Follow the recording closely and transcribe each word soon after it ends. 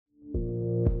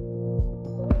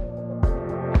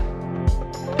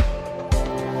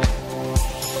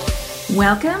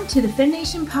Welcome to the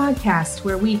FemNation podcast,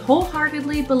 where we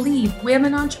wholeheartedly believe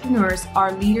women entrepreneurs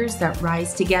are leaders that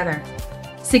rise together.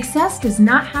 Success does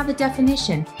not have a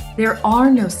definition. There are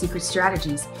no secret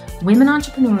strategies. Women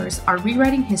entrepreneurs are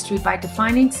rewriting history by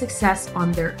defining success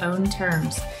on their own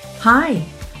terms. Hi,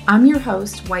 I'm your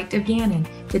host, White Gannon,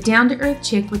 the down-to-earth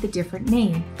chick with a different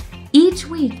name. Each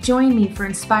week, join me for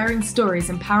inspiring stories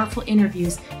and powerful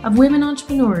interviews of women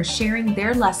entrepreneurs sharing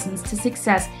their lessons to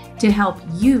success to help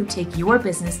you take your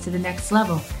business to the next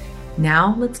level.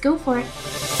 Now, let's go for it.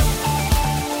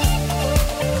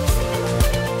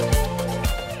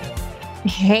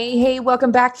 Hey,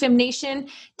 welcome back,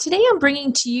 FemNation. Today, I'm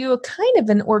bringing to you a kind of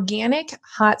an organic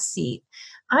hot seat.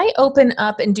 I open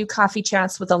up and do coffee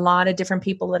chats with a lot of different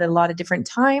people at a lot of different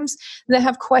times that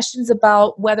have questions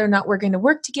about whether or not we're going to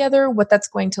work together, what that's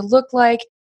going to look like,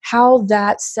 how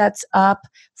that sets up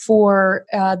for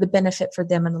the benefit for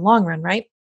them in the long run, right?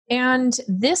 And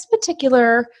this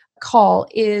particular call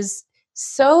is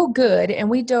so good, and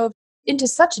we dove into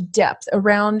such depth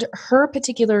around her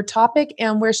particular topic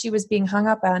and where she was being hung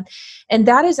up on. And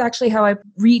that is actually how I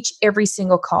reach every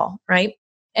single call, right?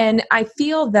 And I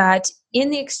feel that in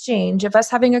the exchange of us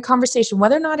having a conversation,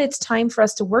 whether or not it's time for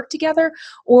us to work together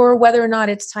or whether or not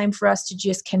it's time for us to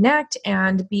just connect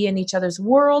and be in each other's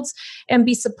worlds and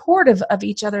be supportive of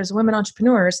each other as women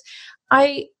entrepreneurs,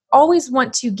 I always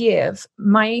want to give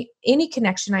any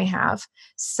connection I have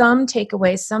some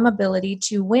takeaway, some ability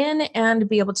to win and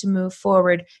be able to move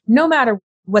forward no matter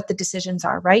what the decisions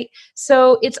are, right?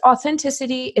 So it's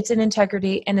authenticity, it's an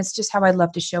integrity, and it's just how I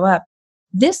love to show up.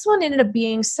 This one ended up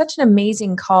being such an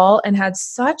amazing call and had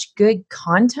such good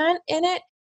content in it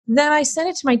that I sent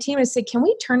it to my team and said, can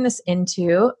we turn this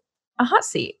into a hot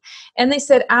seat? And they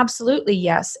said, absolutely,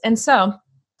 yes. And so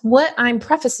what I'm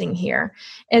prefacing here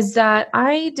is that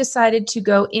I decided to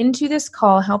go into this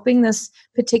call helping this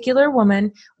particular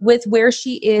woman with where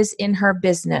she is in her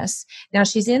business. Now,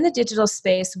 she's in the digital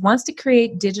space, wants to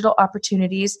create digital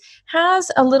opportunities, has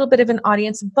a little bit of an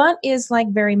audience, but is like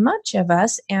very much of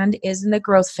us and is in the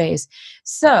growth phase.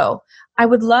 So I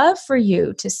would love for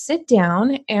you to sit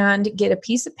down and get a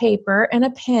piece of paper and a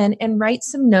pen and write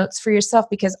some notes for yourself,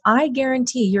 because I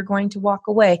guarantee you're going to walk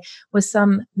away with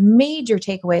some major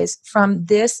takeaways from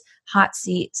this hot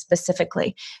seat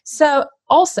specifically. So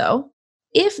also,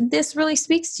 if this really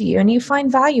speaks to you and you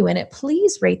find value in it,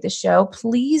 please rate the show,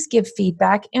 please give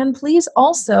feedback, and please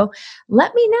also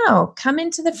let me know. Come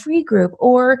into the free group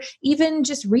or even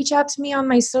just reach out to me on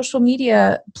my social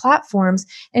media platforms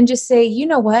and just say, you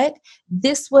know what,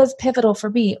 this was pivotal for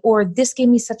me, or this gave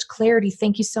me such clarity.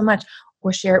 Thank you so much.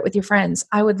 Or share it with your friends.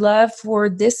 I would love for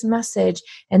this message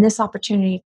and this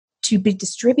opportunity to be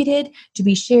distributed, to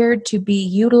be shared, to be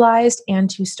utilized,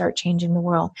 and to start changing the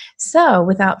world. So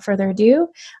without further ado,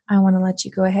 I want to let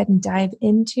you go ahead and dive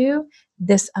into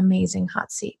this amazing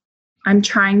hot seat. I'm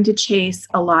trying to chase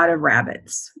a lot of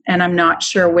rabbits, and I'm not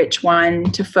sure which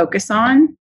one to focus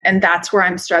on. And that's where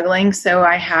I'm struggling. So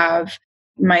I have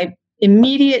my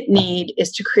immediate need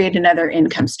is to create another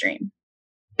income stream.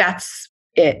 That's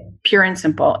it, pure and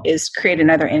simple, is create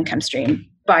another income stream.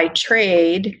 By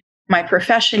trade, my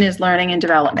profession is learning and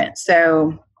development.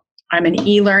 So I'm an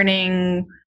e-learning,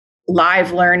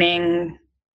 live learning,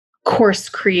 course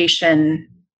creation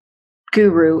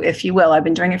guru, if you will. I've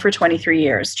been doing it for 23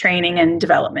 years, training and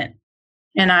development.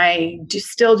 And I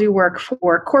still do work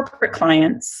for corporate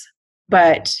clients,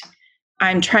 but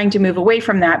I'm trying to move away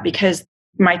from that because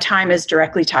my time is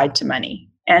directly tied to money.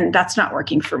 And that's not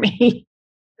working for me.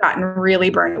 Gotten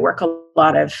really burned at work a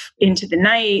lot of into the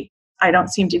night. I don't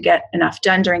seem to get enough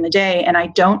done during the day, and I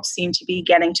don't seem to be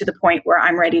getting to the point where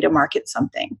I'm ready to market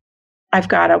something. I've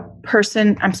got a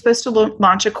person, I'm supposed to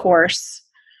launch a course.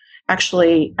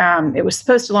 Actually, it was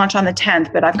supposed to launch on the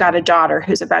 10th, but I've got a daughter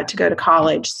who's about to go to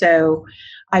college. So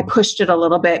I pushed it a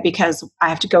little bit because I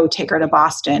have to go take her to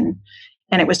Boston,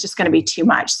 and it was just going to be too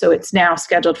much. So it's now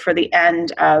scheduled for the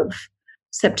end of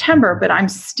September, but I'm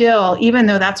still, even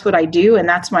though that's what I do and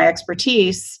that's my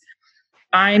expertise,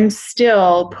 I'm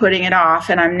still putting it off,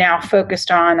 and I'm now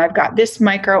focused on, I've got this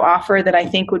micro offer that I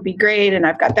think would be great, and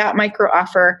I've got that micro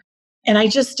offer, and I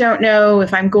just don't know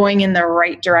if I'm going in the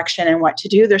right direction and what to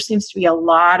do. There seems to be a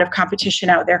lot of competition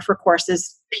out there for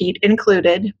courses, Pete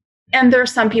included, and there are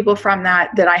some people from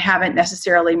that I haven't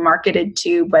necessarily marketed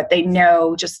to, but they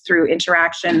know just through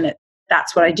interaction that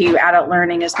that's what I do. Adult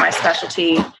learning is my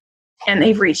specialty, and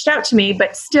they've reached out to me,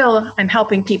 but still I'm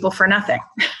helping people for nothing.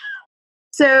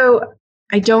 So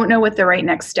I don't know what the right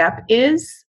next step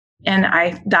is. And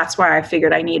that's why I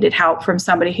figured I needed help from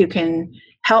somebody who can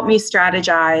help me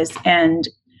strategize and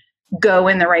go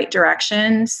in the right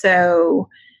direction so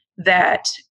that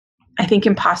I think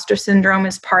imposter syndrome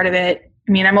is part of it.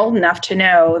 I mean, I'm old enough to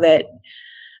know that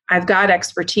I've got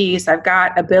expertise, I've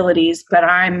got abilities, but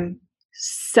I'm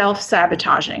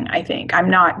self-sabotaging, I think. I'm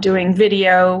not doing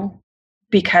video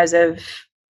because of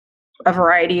a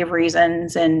variety of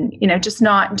reasons and, just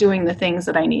not doing the things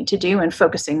that I need to do and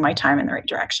focusing my time in the right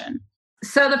direction.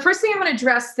 So the first thing I'm going to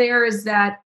address there is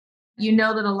that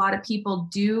that a lot of people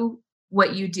do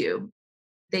what you do.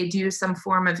 They do some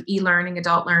form of e-learning,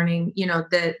 adult learning,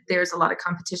 that there's a lot of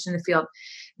competition in the field.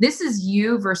 This is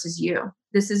you versus you.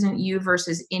 This isn't you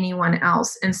versus anyone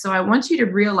else. And so I want you to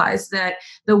realize that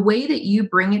the way that you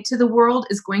bring it to the world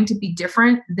is going to be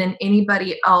different than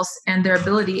anybody else and their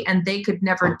ability, and they could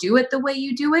never do it the way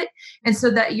you do it. And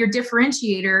so that your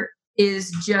differentiator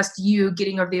is just you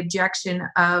getting over the objection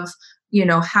of,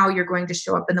 how you're going to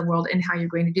show up in the world and how you're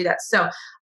going to do that. So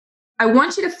I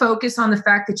want you to focus on the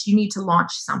fact that you need to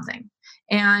launch something.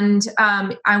 And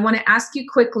I want to ask you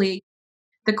quickly,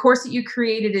 the course that you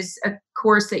created is a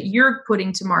course that you're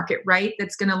putting to market, right?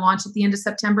 That's going to launch at the end of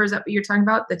September. Is that what you're talking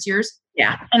about? That's yours?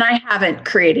 Yeah. And I haven't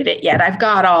created it yet. I've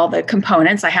got all the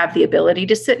components. I have the ability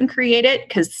to sit and create it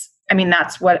because,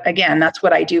 that's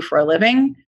what I do for a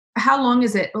living. How long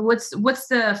is it? What's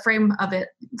the frame of it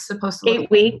supposed to look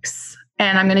 8 weeks.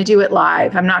 And I'm going to do it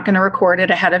live. I'm not going to record it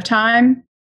ahead of time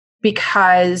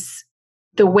because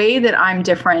the way that I'm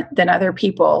different than other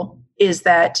people is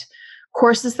that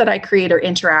courses that I create are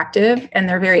interactive and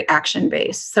they're very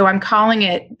action-based. So I'm calling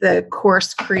it the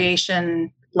Course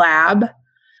Creation Lab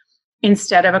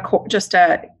instead of just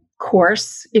a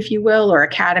course, if you will, or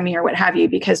academy or what have you,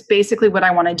 because basically what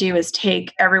I want to do is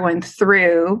take everyone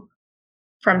through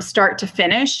from start to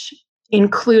finish,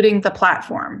 including the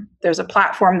platform. There's a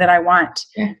platform that I want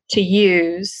to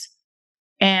use.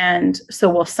 And so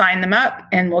we'll sign them up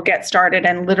and we'll get started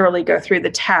and literally go through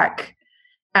the tech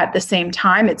at the same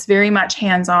time. It's very much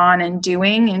hands-on and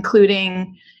doing,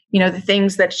 including, the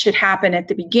things that should happen at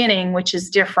the beginning, which is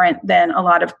different than a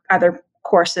lot of other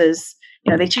courses.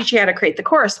 They teach you how to create the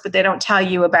course, but they don't tell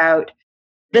you about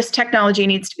this technology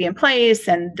needs to be in place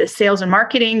and the sales and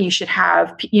marketing. You should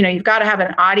have, you've got to have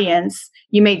an audience.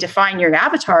 You may define your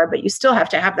avatar, but you still have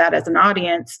to have that as an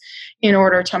audience in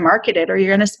order to market it, or you're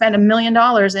going to spend $1 million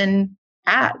in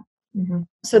ad. Mm-hmm.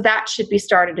 So that should be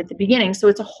started at the beginning. So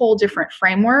it's a whole different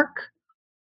framework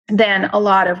than a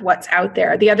lot of what's out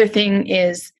there. The other thing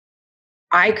is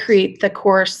I create the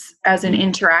course as an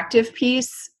interactive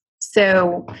piece.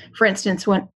 So for instance,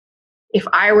 if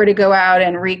I were to go out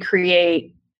and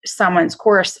recreate someone's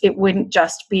course, it wouldn't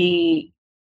just be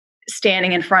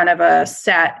standing in front of a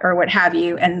set or what have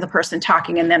you, and the person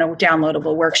talking and then a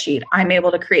downloadable worksheet. I'm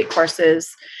able to create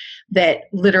courses that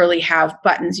literally have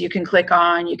buttons you can click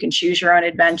on, you can choose your own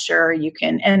adventure,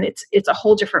 and it's a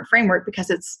whole different framework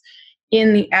because it's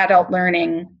in the adult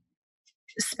learning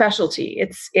specialty.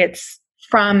 It's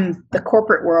from the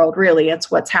corporate world, really. It's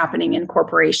what's happening in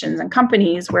corporations and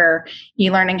companies where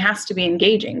e-learning has to be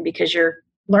engaging because your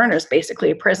learner is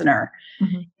basically a prisoner.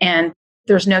 Mm-hmm. And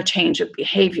there's no change of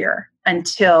behavior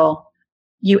until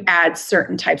you add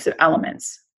certain types of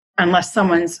elements, unless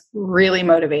someone's really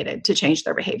motivated to change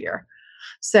their behavior.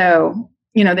 So,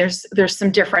 there's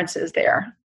some differences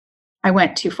there. I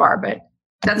went too far, but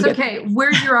that's okay.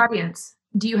 Where's your audience?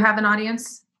 Do you have an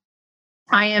audience?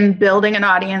 I am building an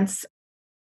audience.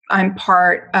 I'm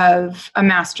part of a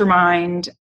mastermind.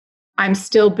 I'm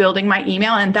still building my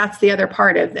email, and that's the other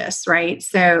part of this, right?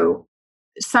 So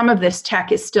some of this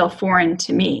tech is still foreign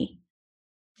to me,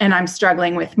 and I'm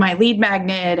struggling with my lead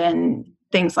magnet and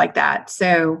things like that.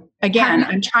 So again,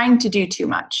 I'm trying to do too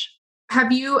much.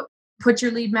 Have you put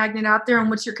your lead magnet out there, and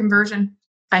what's your conversion?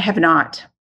 I have not.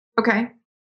 Okay.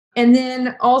 And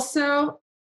then also,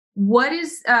 what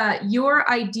is your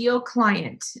ideal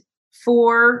client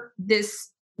for this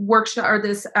workshop or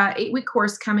this 8-week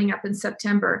course coming up in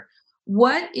September?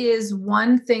 What is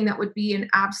one thing that would be an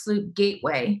absolute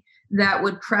gateway that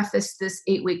would preface this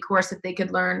 8-week course that they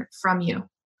could learn from you?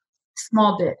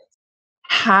 Small bit.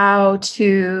 How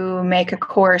to make a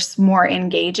course more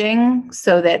engaging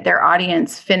so that their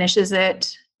audience finishes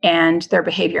it and their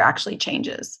behavior actually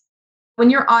changes. When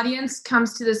your audience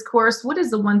comes to this course, what is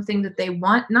the one thing that they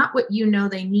want? Not what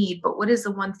they need, but what is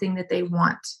the one thing that they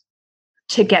want?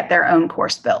 To get their own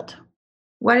course built.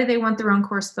 Why do they want their own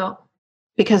course built?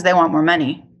 Because they want more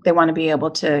money. They want to be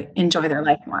able to enjoy their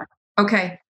life more.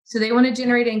 Okay. So they want to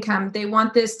generate income. They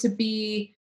want this to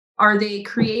be, are they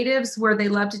creatives where they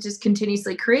love to just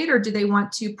continuously create, or do they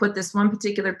want to put this one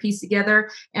particular piece together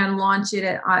and launch it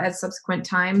at subsequent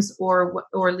times or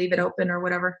leave it open or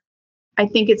whatever? I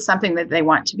think it's something that they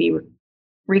want to be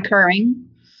recurring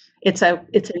It's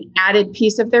an added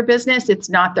piece of their business. It's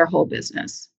not their whole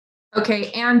business.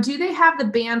 Okay. And do they have the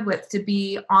bandwidth to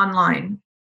be online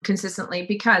consistently?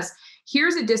 Because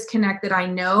here's a disconnect that I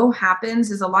know happens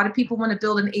is a lot of people want to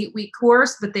build an 8-week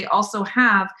course, but they also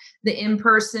have the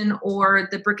in-person or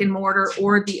the brick and mortar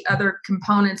or the other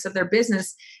components of their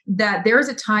business, that there is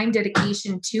a time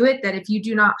dedication to it, that if you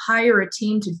do not hire a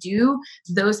team to do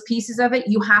those pieces of it,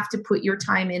 you have to put your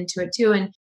time into it too.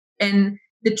 And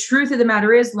the truth of the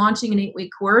matter is launching an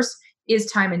 8-week course is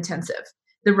time intensive.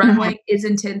 The runway is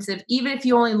intensive, even if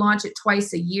you only launch it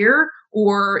twice a year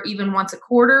or even once a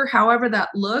quarter, however that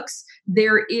looks,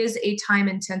 there is a time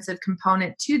intensive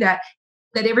component to that,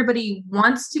 that everybody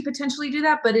wants to potentially do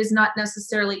that, but is not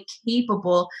necessarily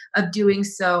capable of doing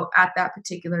so at that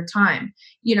particular time.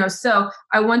 So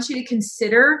I want you to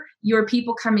consider your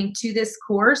people coming to this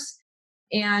course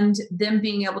and them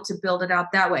being able to build it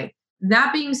out that way.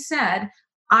 That being said,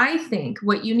 I think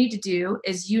what you need to do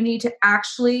is you need to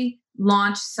actually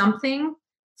launch something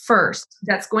first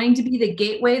that's going to be the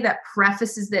gateway that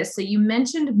prefaces this. So you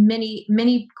mentioned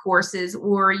mini courses,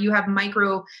 or you have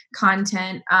micro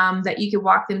content that you could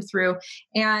walk them through.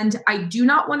 And I do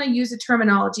not want to use the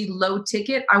terminology low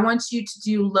ticket. I want you to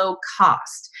do low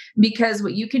cost, because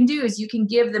what you can do is you can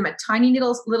give them a tiny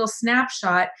little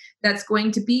snapshot that's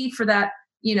going to be for that,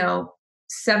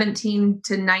 $17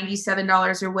 to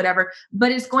 $97 or whatever,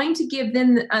 but it's going to give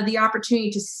them the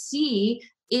opportunity to see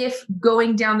if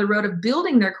going down the road of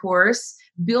building their course,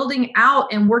 building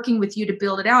out and working with you to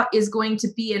build it out is going to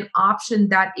be an option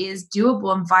that is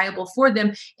doable and viable for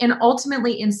them. And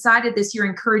ultimately inside of this, you're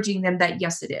encouraging them that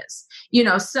yes, it is,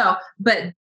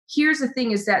 but here's the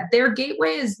thing is that their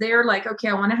gateway is they're like, okay,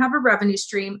 I want to have a revenue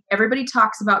stream. Everybody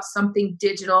talks about something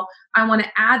digital. I want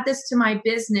to add this to my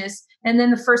business. And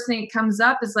then the first thing that comes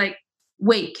up is like,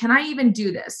 wait, can I even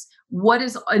do this? What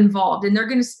is involved? And they're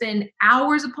going to spend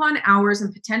hours upon hours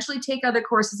and potentially take other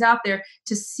courses out there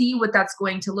to see what that's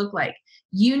going to look like.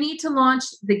 You need to launch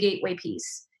the gateway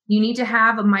piece. You need to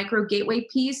have a micro gateway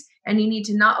piece, and you need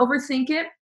to not overthink it,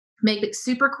 make it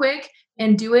super quick,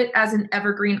 and do it as an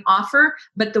evergreen offer.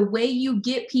 But the way you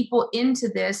get people into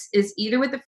this is either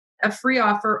with a free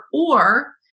offer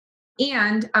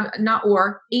and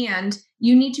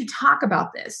you need to talk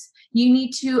about this. You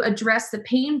need to address the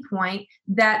pain point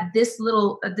that this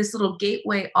little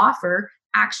gateway offer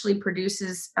actually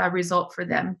produces a result for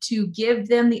them, to give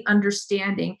them the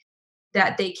understanding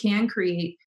that they can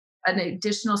create an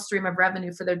additional stream of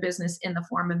revenue for their business in the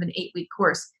form of an 8-week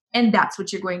course. And that's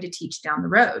what you're going to teach down the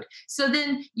road. So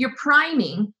then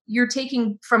you're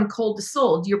taking from cold to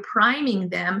sold. You're priming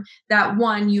them that,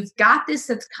 one, you've got this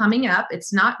that's coming up.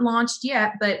 It's not launched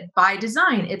yet, but by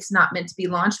design, it's not meant to be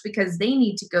launched because they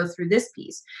need to go through this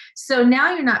piece. So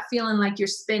now you're not feeling like you're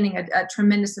spending a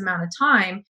tremendous amount of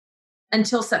time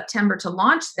until September to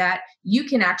launch that. You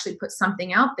can actually put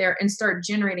something out there and start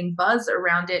generating buzz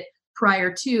around it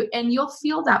prior to, and you'll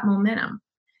feel that momentum.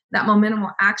 That momentum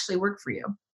will actually work for you.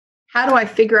 How do I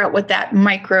figure out what that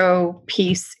micro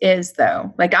piece is,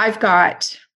 though? Like, I've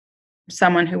got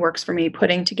someone who works for me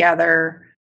putting together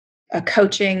a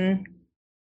coaching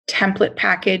template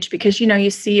package, because, you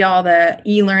see all the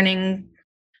e-learning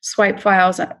swipe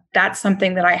files. That's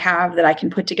something that I have that I can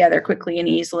put together quickly and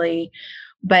easily,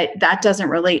 but that doesn't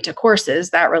relate to courses.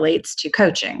 That relates to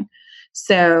coaching.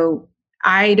 So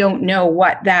I don't know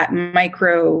what that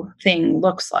micro thing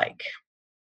looks like.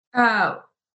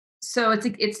 So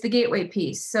it's the gateway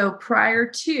piece. So prior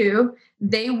to,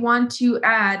 they want to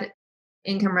add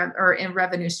income or in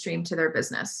revenue stream to their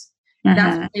business. Mm-hmm.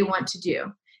 That's what they want to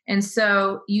do. And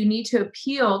so you need to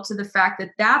appeal to the fact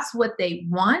that that's what they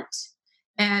want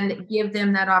and give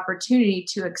them that opportunity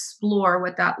to explore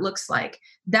what that looks like.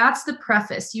 That's the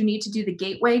preface. You need to do the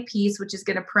gateway piece, which is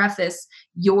going to preface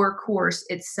your course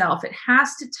itself. It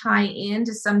has to tie in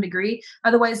to some degree.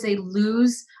 Otherwise, they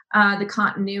lose the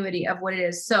continuity of what it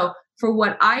is. So for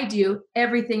what I do,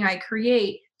 everything I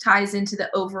create ties into the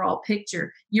overall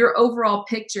picture. Your overall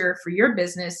picture for your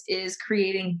business is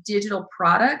creating digital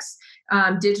products,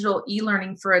 digital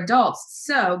e-learning for adults.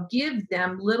 So give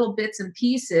them little bits and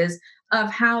pieces of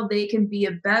how they can be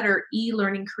a better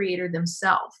e-learning creator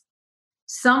themselves.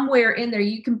 Somewhere in there,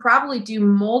 you can probably do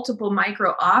multiple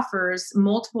micro offers,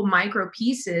 multiple micro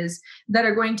pieces that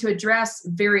are going to address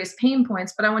various pain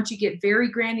points. But I want you to get very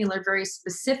granular, very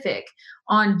specific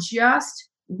on just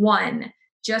one.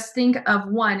 Just think of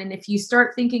one. And if you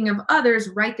start thinking of others,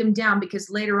 write them down, because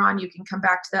later on you can come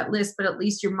back to that list, but at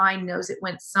least your mind knows it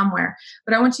went somewhere.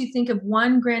 But I want you to think of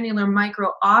one granular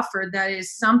micro offer that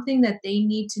is something that they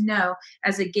need to know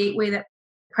as a gateway that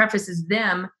prefaces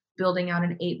them building out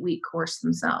an 8-week course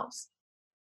themselves.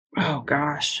 Oh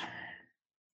gosh,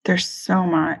 there's so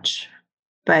much.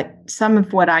 But some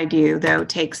of what I do, though,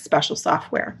 takes special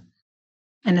software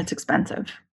and it's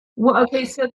expensive. Well, okay,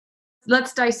 so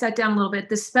let's dice that down a little bit.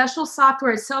 The special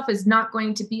software itself is not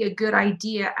going to be a good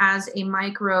idea as a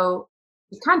micro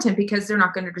content because they're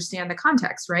not going to understand the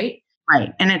context, right?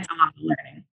 Right. And it's a lot of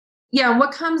learning. Yeah, and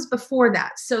what comes before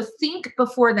that? So think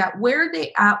before that. Where are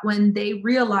they at when they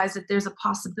realize that there's a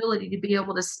possibility to be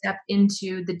able to step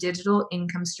into the digital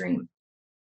income stream?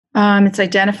 It's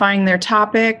identifying their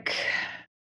topic.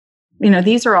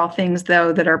 These are all things,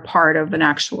 though, that are part of an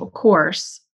actual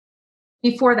course.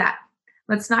 Before that,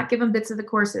 let's not give them bits of the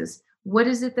courses. What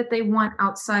is it that they want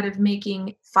outside of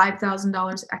making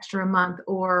 $5,000 extra a month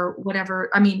or whatever?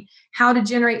 I mean, how to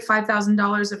generate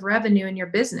 $5,000 of revenue in your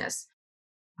business?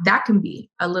 That can be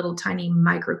a little tiny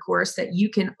micro course that you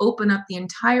can open up the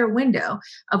entire window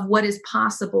of what is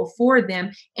possible for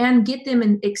them and get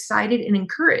them excited and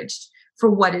encouraged for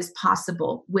what is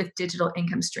possible with digital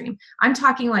income stream. I'm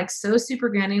talking like so super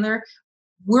granular.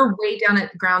 We're way down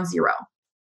at ground zero.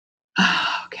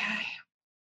 Okay.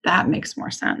 That makes more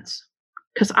sense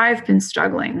because I've been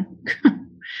struggling.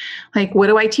 Like, what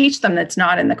do I teach them that's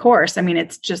not in the course? I mean,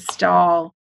 it's just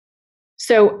all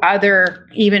so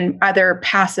even other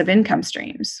passive income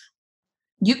streams.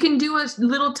 You can do a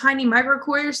little tiny micro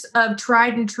course of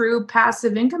tried and true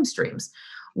passive income streams.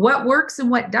 What works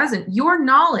and what doesn't. Your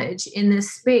knowledge in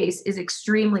this space is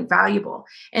extremely valuable.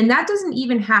 And that doesn't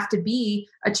even have to be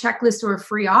a checklist or a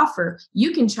free offer.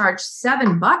 You can charge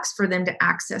 $7 for them to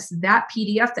access that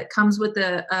PDF that comes with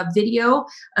a video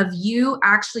of you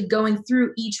actually going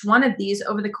through each one of these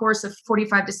over the course of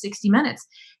 45 to 60 minutes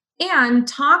and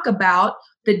talk about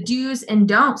the do's and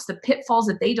don'ts, the pitfalls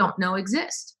that they don't know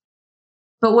exist.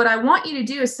 But what I want you to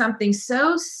do is something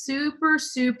so super,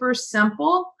 super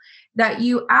simple that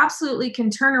you absolutely can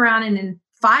turn around and in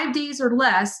 5 days or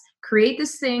less, create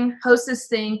this thing, host this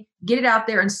thing, get it out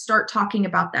there and start talking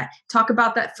about that. Talk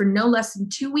about that for no less than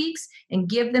 2 weeks and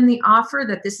give them the offer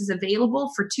that this is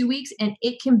available for 2 weeks. And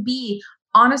it can be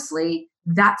honestly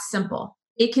that simple.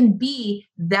 It can be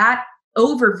that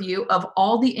overview of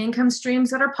all the income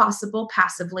streams that are possible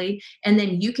passively. And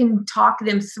then you can talk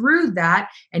them through that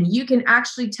and you can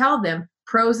actually tell them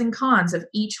pros and cons of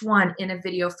each one in a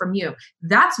video from you.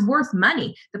 That's worth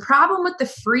money. The problem with the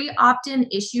free opt-in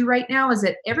issue right now is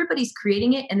that everybody's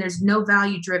creating it and there's no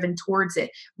value driven towards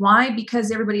it. Why?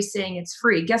 Because everybody's saying it's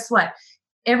free. Guess what?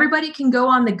 Everybody can go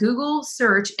on the Google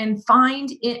search and find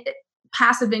it,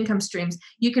 passive income streams.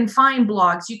 You can find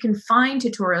blogs, you can find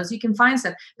tutorials, you can find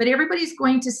stuff, but everybody's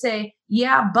going to say,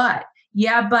 yeah, but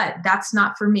that's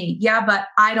not for me. Yeah, but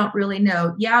I don't really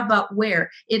know. Yeah, but where?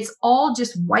 It's all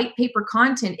just white paper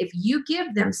content. If you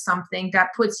give them something that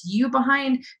puts you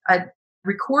behind a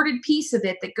recorded piece of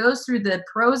it that goes through the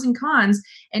pros and cons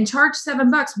and charge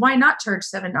 $7, why not charge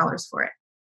 $7 for it?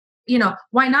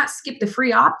 Why not skip the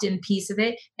free opt-in piece of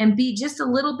it and be just a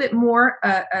little bit more,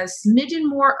 a smidgen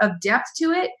more of depth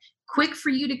to it, quick for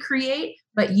you to create,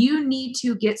 but you need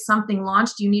to get something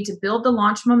launched. You need to build the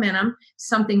launch momentum,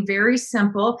 something very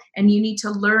simple, and you need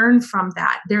to learn from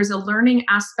that. There's a learning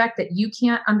aspect that you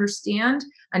can't understand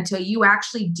until you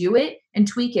actually do it and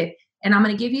tweak it. And I'm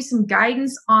going to give you some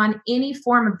guidance on any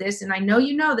form of this. And I know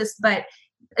you know this, but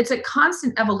it's a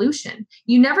constant evolution.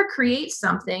 You never create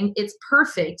something, it's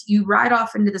perfect. You ride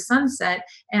off into the sunset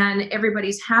and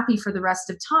everybody's happy for the rest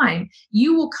of time.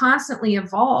 You will constantly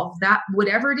evolve that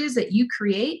whatever it is that you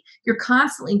create, you're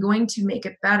constantly going to make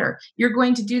it better. You're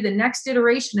going to do the next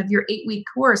iteration of your 8-week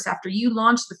course. After you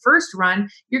launch the first run,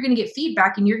 you're going to get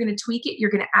feedback and you're going to tweak it.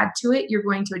 You're going to add to it. You're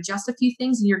going to adjust a few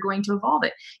things and you're going to evolve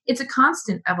it. It's a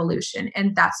constant evolution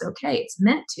and that's okay. It's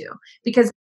meant to because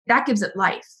that gives it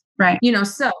life. Right.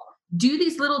 So do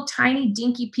these little tiny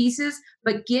dinky pieces,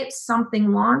 but get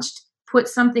something launched, put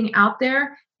something out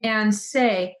there and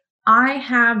say, I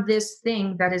have this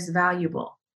thing that is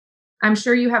valuable. I'm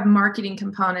sure you have marketing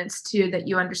components too that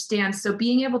you understand. So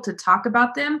being able to talk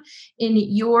about them in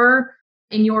your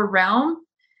realm.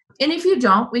 And if you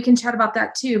don't, we can chat about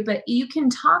that too, but you can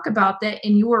talk about that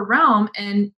in your realm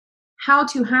and how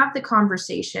to have the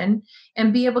conversation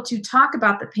and be able to talk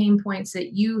about the pain points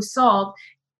that you solve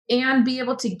and be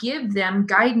able to give them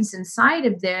guidance inside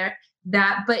of that,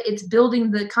 but it's building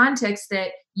the context that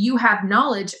you have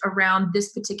knowledge around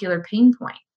this particular pain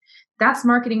point. That's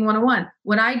marketing 101.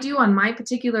 What I do on my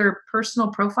particular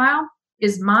personal profile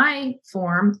is my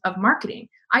form of marketing.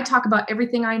 I talk about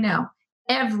everything I know.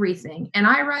 everything. And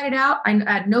I write it out. I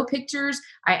add no pictures.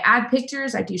 I add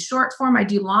pictures. I do short form. I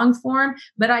do long form,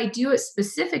 but I do it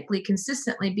specifically,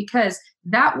 consistently, because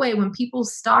that way, when people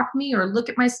stalk me or look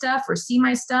at my stuff or see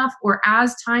my stuff, or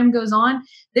as time goes on,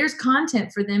 there's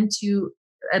content for them to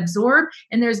absorb,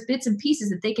 and there's bits and pieces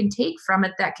that they can take from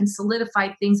it that can solidify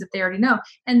things that they already know.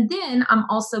 And then I'm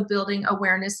also building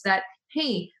awareness that,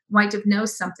 hey, White Dove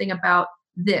knows something about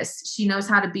this. She knows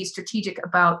how to be strategic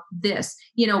about this,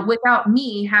 without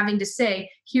me having to say,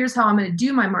 here's how I'm going to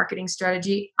do my marketing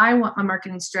strategy. I want my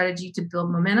marketing strategy to build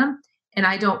momentum, and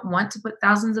I don't want to put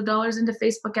thousands of dollars into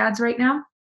Facebook ads right now.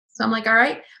 So I'm like, all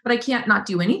right, but I can't not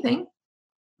do anything.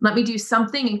 Let me do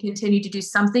something and continue to do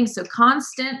something. So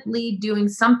constantly doing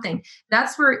something.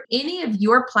 That's where any of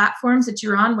your platforms that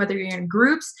you're on, whether you're in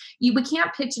groups, we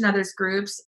can't pitch in others'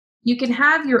 groups. You can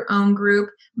have your own group,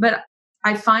 but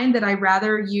I find that I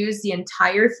rather use the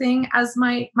entire thing as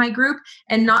my group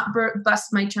and not bust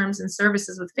my terms and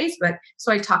services with Facebook.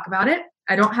 So I talk about it.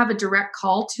 I don't have a direct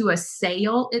call to a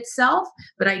sale itself,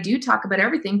 but I do talk about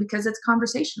everything because it's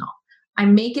conversational. I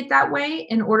make it that way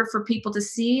in order for people to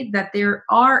see that there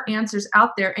are answers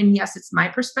out there. And yes, it's my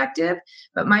perspective,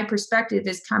 but my perspective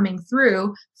is coming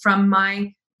through from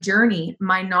my journey,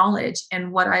 my knowledge,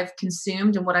 and what I've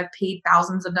consumed and what I've paid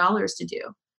thousands of dollars to do.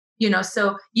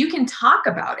 So you can talk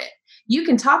about it. You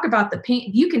can talk about the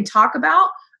pain. You can talk about,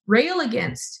 rail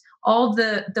against all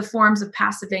the forms of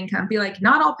passive income. Be like,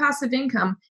 not all passive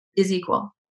income is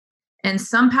equal. And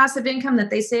some passive income that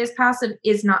they say is passive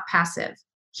is not passive.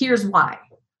 Here's why.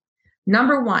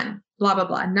 Number one, blah, blah,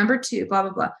 blah. Number two, blah,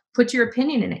 blah, blah. Put your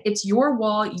opinion in it. It's your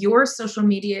wall, your social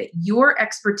media, your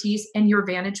expertise, and your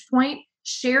vantage point.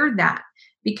 Share that,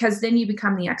 because then you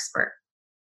become the expert.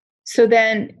 So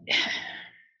then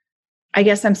I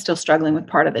guess I'm still struggling with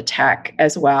part of the tech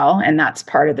as well. And that's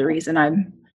part of the reason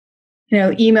I'm,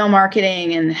 email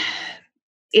marketing, and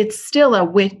it's still a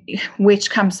which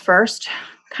comes first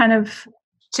kind of.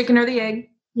 Chicken or the egg.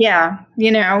 Yeah.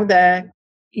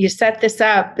 You set this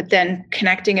up, but then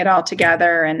connecting it all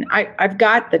together. And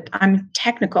I'm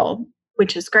technical,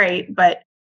 which is great, but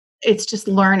it's just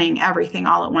learning everything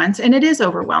all at once. And it is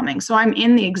overwhelming. So I'm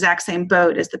in the exact same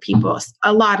boat as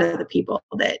a lot of the people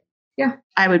that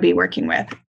I would be working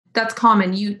with. That's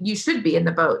common. You should be in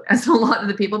the boat as a lot of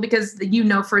the people, because you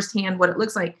know firsthand what it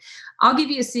looks like. I'll give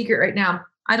you a secret right now.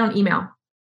 I don't email.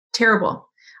 Terrible.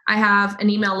 I have an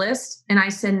email list and I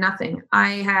send nothing. I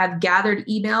have gathered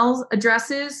email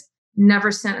addresses,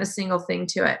 never sent a single thing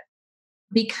to it,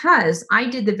 because I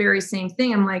did the very same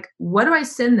thing. I'm like, what do I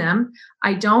send them?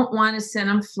 I don't want to send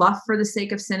them fluff for the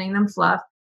sake of sending them fluff.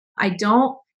 I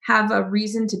don't have a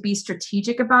reason to be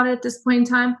strategic about it at this point in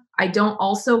time. I don't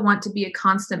also want to be a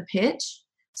constant pitch.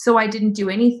 So I didn't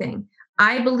do anything.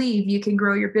 I believe you can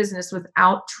grow your business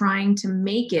without trying to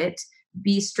make it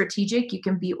be strategic. You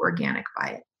can be organic by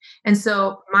it. And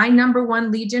so my number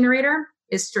one lead generator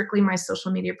is strictly my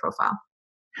social media profile.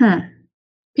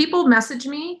 People message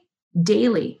me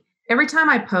daily. Every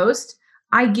time I post,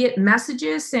 I get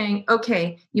messages saying,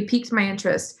 okay, you piqued my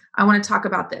interest. I want to talk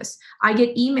about this. I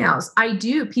get emails.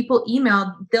 People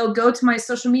email, they'll go to my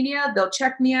social media, they'll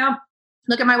check me out,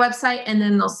 look at my website, and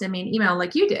then they'll send me an email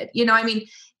like you did.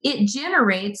 It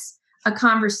generates a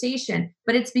conversation,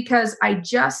 but it's because I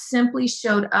just simply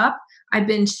showed up. I've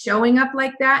been showing up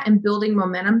like that and building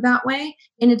momentum that way.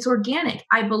 And it's organic.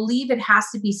 I believe it has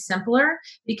to be simpler,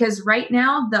 because right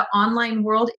now the online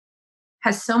world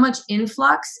has so much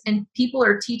influx and people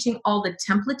are teaching all the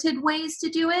templated ways to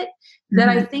do it that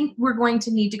I think we're going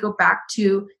to need to go back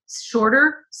to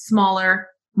shorter, smaller,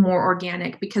 more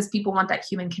organic, because people want that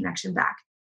human connection back,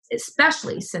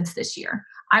 especially since this year.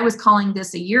 I was calling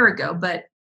this a year ago, but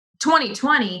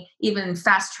 2020 even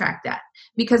fast tracked that,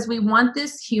 because we want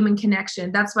this human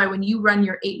connection. That's why when you run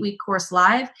your 8-week course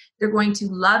live, they're going to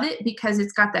love it, because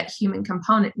it's got that human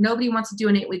component. Nobody wants to do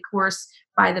an 8-week course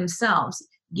by themselves.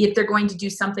 If they're going to do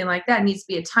something like that, it needs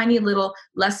to be a tiny little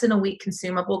less than a week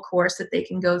consumable course that they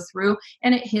can go through,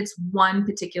 and it hits one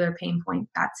particular pain point.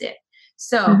 That's it.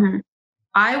 So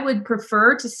I would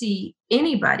prefer to see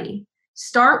anybody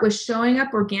start with showing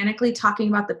up organically, talking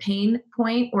about the pain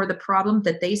point or the problem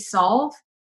that they solve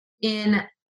in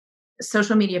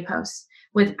social media posts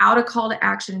without a call to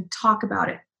action. Talk about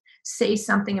it. Say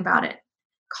something about it.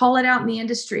 Call it out in the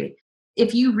industry.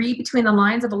 If you read between the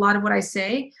lines of a lot of what I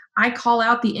say, I call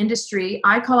out the industry.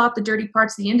 I call out the dirty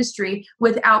parts of the industry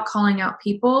without calling out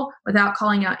people, without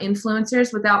calling out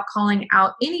influencers, without calling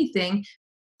out anything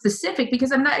specific,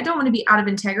 because I don't want to be out of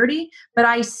integrity, but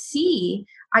I see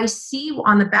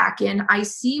on the back end, I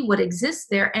see what exists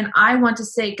there. And I want to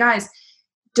say, guys,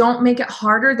 Don't make it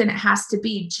harder than it has to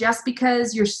be. Just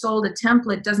because you're sold a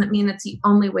template doesn't mean it's the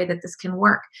only way that this can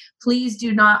work. Please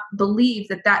do not believe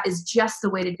that that is just the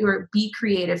way to do it. Be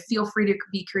creative. Feel free to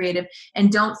be creative.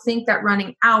 And don't think that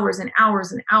running hours and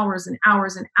hours and hours and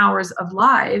hours and hours of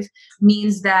live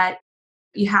means that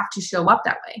you have to show up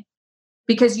that way,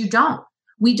 because you don't.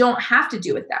 We don't have to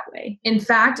do it that way. In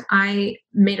fact, I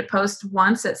made a post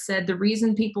once that said the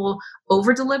reason people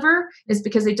over deliver is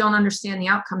because they don't understand the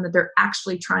outcome that they're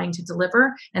actually trying to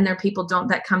deliver, and their people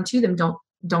that come to them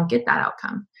don't get that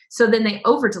outcome. So then they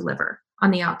over deliver on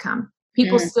the outcome.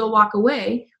 People still walk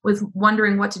away with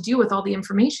wondering what to do with all the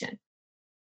information.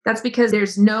 That's because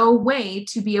there's no way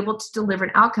to be able to deliver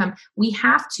an outcome. We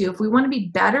have to, if we want to be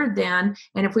better than,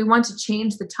 and if we want to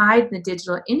change the tide in the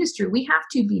digital industry, we have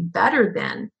to be better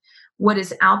than what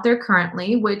is out there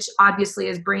currently, which obviously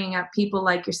is bringing up people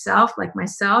like yourself, like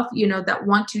myself, that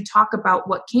want to talk about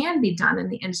what can be done in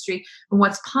the industry and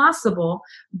what's possible.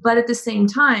 But at the same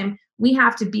time, we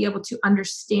have to be able to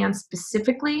understand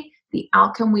specifically the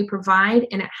outcome we provide,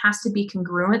 and it has to be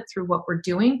congruent through what we're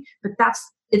doing. But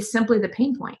it's simply the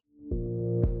pain point.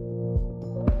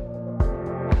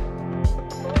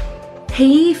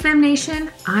 Hey,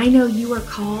 FemNation, I know you are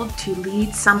called to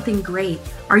lead something great.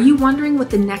 Are you wondering what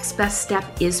the next best step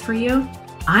is for you?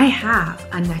 I have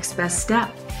a next best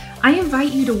step. I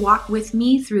invite you to walk with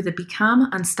me through the Become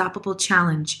Unstoppable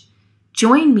Challenge.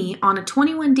 Join me on a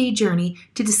 21-day journey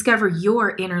to discover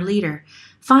your inner leader.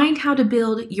 Find how to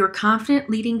build your confident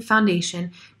leading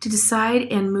foundation to decide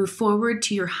and move forward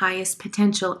to your highest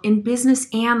potential in business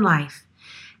and life.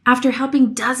 After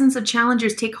helping dozens of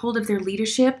challengers take hold of their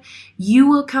leadership, you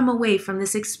will come away from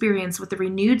this experience with a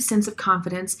renewed sense of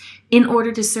confidence in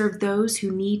order to serve those who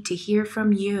need to hear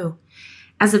from you.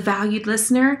 As a valued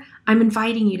listener, I'm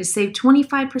inviting you to save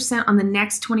 25% on the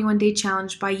next 21-day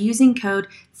challenge by using code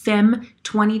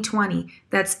FEM2020.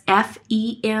 That's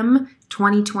FEM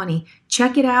 2020.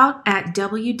 Check it out at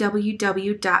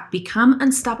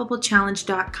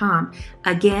www.becomeunstoppablechallenge.com.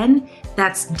 Again,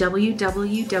 that's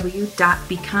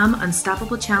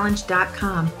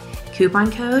www.becomeunstoppablechallenge.com.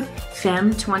 Coupon code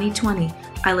FEM2020.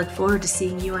 I look forward to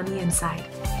seeing you on the inside.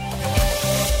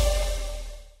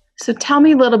 So tell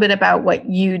me a little bit about what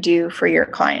you do for your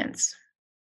clients.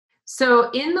 So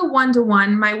in the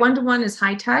one-to-one, my one-to-one is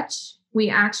high touch.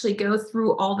 We actually go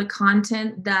through all the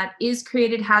content that is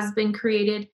created, has been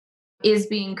created, is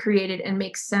being created, and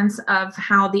makes sense of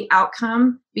how the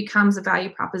outcome becomes a value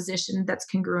proposition that's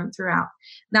congruent throughout.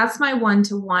 That's my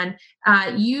one-to-one.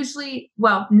 Usually,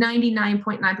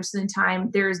 99.9% of the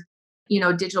time, there's,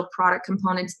 digital product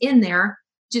components in there,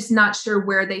 just not sure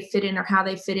where they fit in or how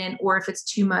they fit in, or if it's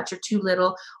too much or too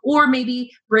little, or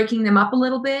maybe breaking them up a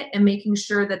little bit and making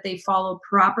sure that they follow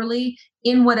properly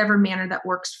in whatever manner that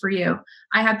works for you.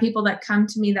 I have people that come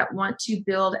to me that want to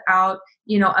build out,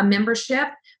 a membership,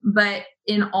 but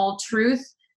in all truth,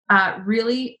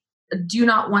 really do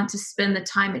not want to spend the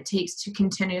time it takes to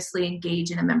continuously engage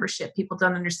in a membership. People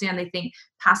don't understand. They think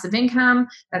passive income,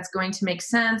 that's going to make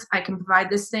sense. I can provide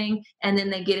this thing. And then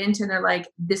they get into it and they're like,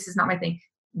 this is not my thing.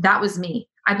 That was me.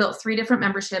 I built 3 different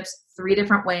memberships, 3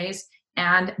 different ways.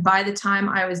 And by the time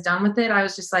I was done with it, I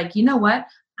was just like, you know what?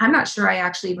 I'm not sure I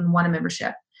actually even want a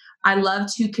membership. I love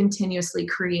to continuously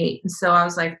create. And so I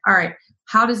was like, all right,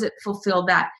 how does it fulfill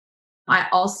that? I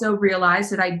also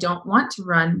realized that I don't want to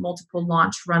run multiple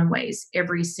launch runways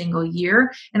every single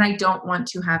year, and I don't want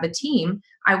to have a team.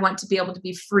 I want to be able to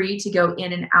be free to go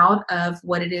in and out of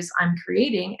what it is I'm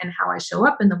creating and how I show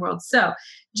up in the world. So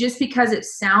just because it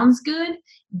sounds good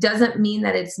doesn't mean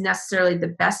that it's necessarily the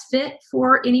best fit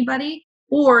for anybody,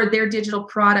 or their digital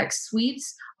product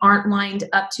suites aren't lined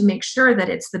up to make sure that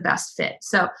it's the best fit.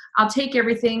 So I'll take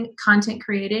everything content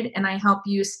created and I help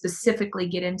you specifically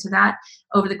get into that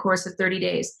over the course of 30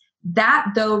 days. That,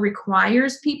 though,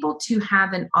 requires people to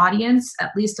have an audience,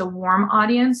 at least a warm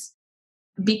audience,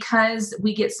 because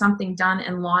we get something done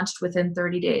and launched within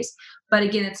 30 days. But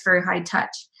again, it's very high touch.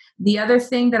 The other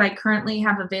thing that I currently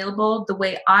have available, the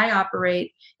way I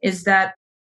operate, is that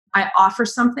I offer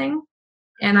something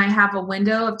and I have a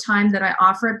window of time that I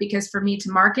offer it, because for me to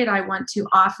market, I want to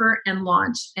offer and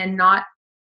launch and not,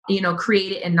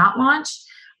 create it and not launch,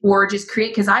 or just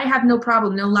create, because I have no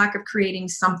lack of creating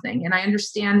something. And I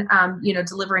understand,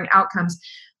 delivering outcomes.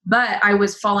 But I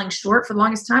was falling short for the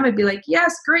longest time. I'd be like,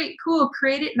 yes, great, cool,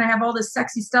 create it. And I have all this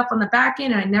sexy stuff on the back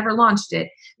end, and I never launched it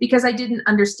because I didn't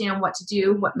understand what to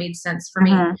do, what made sense for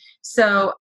me.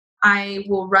 So I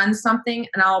will run something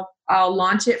and I'll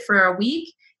launch it for a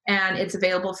week. and it's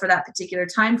available for that particular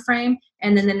time frame.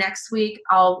 And then the next week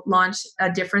I'll launch a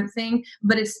different thing,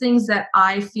 but it's things that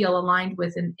I feel aligned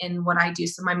with in what I do.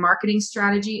 So my marketing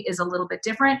strategy is a little bit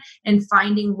different, and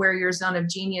finding where your zone of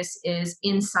genius is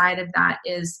inside of that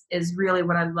is really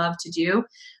what I love to do.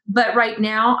 But right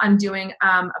now I'm doing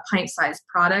a pint-sized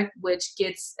product, which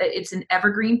it's an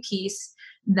evergreen piece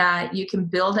that you can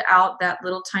build out that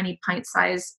little tiny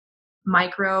pint-sized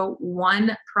micro,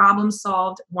 one problem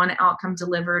solved, one outcome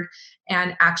delivered,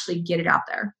 and actually get it out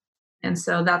there. And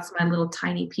so that's my little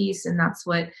tiny piece, and that's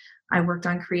what I worked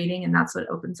on creating, and that's what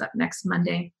opens up next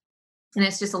Monday. And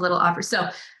it's just a little offer. So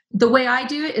the way I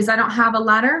do it is I don't have a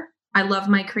ladder. I love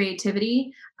my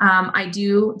creativity. I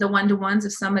do the one-to-ones.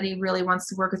 If somebody really wants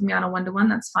to work with me on a one-to-one,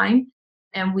 that's fine.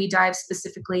 And we dive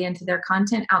specifically into their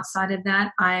content. Outside of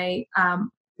that, I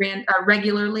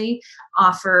regularly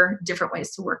offer different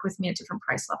ways to work with me at different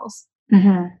price levels.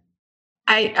 Mm-hmm.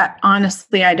 I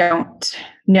honestly, I don't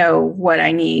know what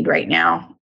I need right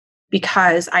now,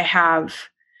 because I'm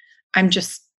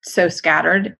just so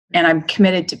scattered, and I'm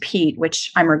committed to Pete,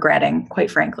 which I'm regretting, quite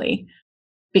frankly,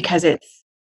 because it's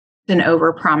an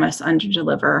over-promise,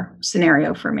 under-deliver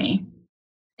scenario for me.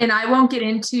 And I won't get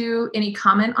into any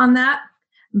comment on that,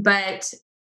 but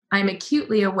I'm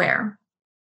acutely aware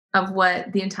of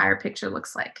what the entire picture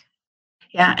looks like.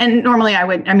 Yeah. And normally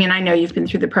I know you've been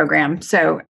through the program.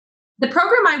 So the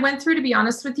program I went through, to be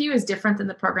honest with you, is different than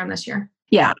the program this year.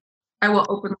 Yeah. I will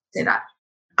openly say that.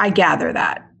 I gather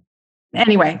that.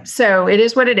 Anyway, so it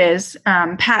is what it is.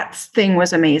 Pat's thing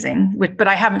was amazing, but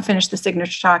I haven't finished the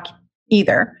signature talk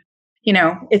either.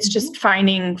 It's just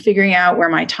figuring out where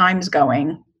my time's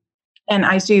going. And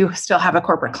I do still have a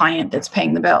corporate client that's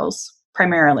paying the bills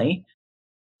primarily.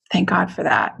 Thank God for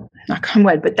that. Knock on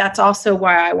wood. But that's also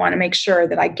why I want to make sure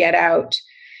that I get out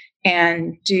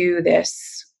and do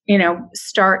this,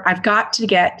 I've got to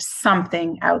get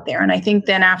something out there. And I think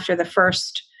then after the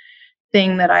first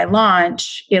thing that I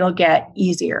launch, it'll get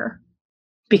easier,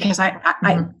 because I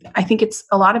think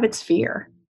a lot of it's fear.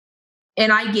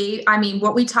 And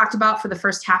what we talked about for the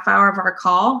first half hour of our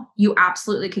call, you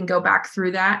absolutely can go back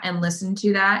through that and listen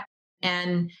to that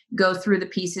and go through the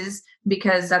pieces,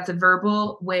 because that's a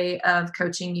verbal way of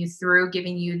coaching you through,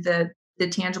 giving you the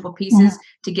tangible pieces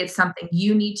to get something.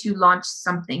 You need to launch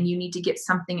something. You need to get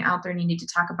something out there, and you need to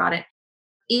talk about it.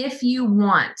 If you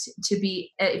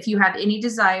have any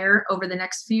desire over the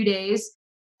next few days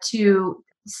to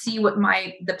see what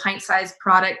the pint-sized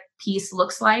product piece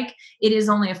looks like, it is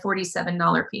only a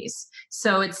 $47 piece.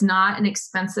 So it's not an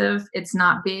expensive, it's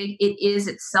not big. It is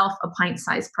itself a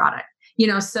pint-sized product.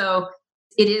 So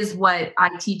it is what I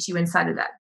teach you inside of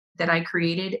that I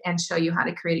created, and show you how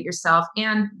to create it yourself.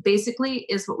 And basically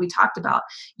is what we talked about.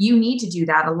 You need to do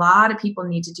that. A lot of people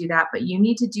need to do that, but you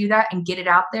need to do that and get it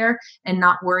out there and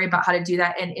not worry about how to do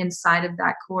that. And inside of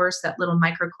that course, that little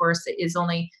micro course, that is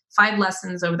only 5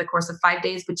 lessons over the course of 5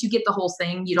 days, but you get the whole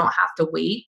thing. You don't have to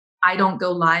wait. I don't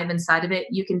go live inside of it.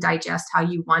 You can digest how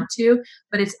you want to,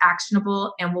 but it's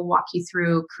actionable, and we'll walk you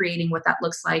through creating what that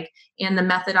looks like. And the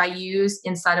method I use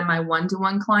inside of my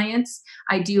one-to-one clients,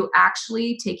 I do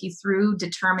actually take you through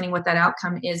determining what that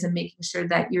outcome is and making sure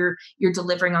that you're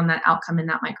delivering on that outcome in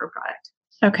that micro product.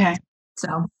 Okay.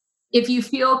 So if you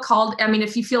feel called,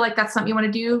 if you feel like that's something you want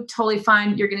to do, totally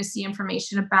fine. You're going to see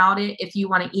information about it. If you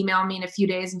want to email me in a few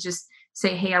days and just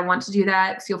say, hey, I want to do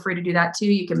that, feel free to do that too.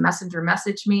 You can messenger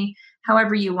message me,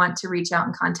 however you want to reach out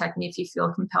and contact me if you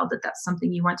feel compelled that that's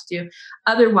something you want to do.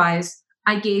 Otherwise,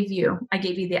 I gave you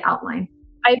the outline.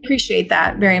 I appreciate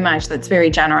that very much. That's very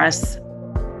generous.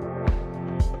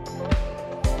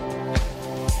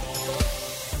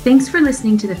 Thanks for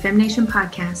listening to the FemNation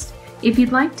podcast. If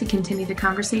you'd like to continue the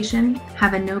conversation,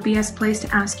 have a no BS place to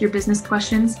ask your business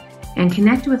questions, and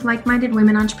connect with like-minded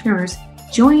women entrepreneurs,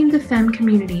 join the Fem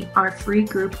Community, our free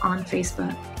group on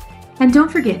Facebook. And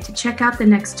don't forget to check out the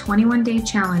next 21-day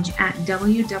challenge at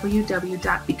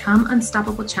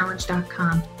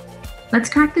www.becomeunstoppablechallenge.com. Let's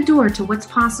crack the door to what's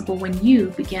possible when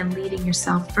you begin leading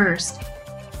yourself first.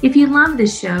 If you love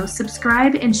this show,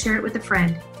 subscribe and share it with a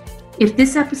friend. If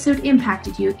this episode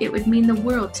impacted you, it would mean the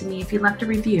world to me if you left a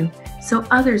review, so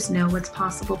others know what's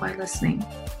possible by listening.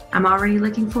 I'm already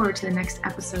looking forward to the next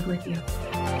episode with you.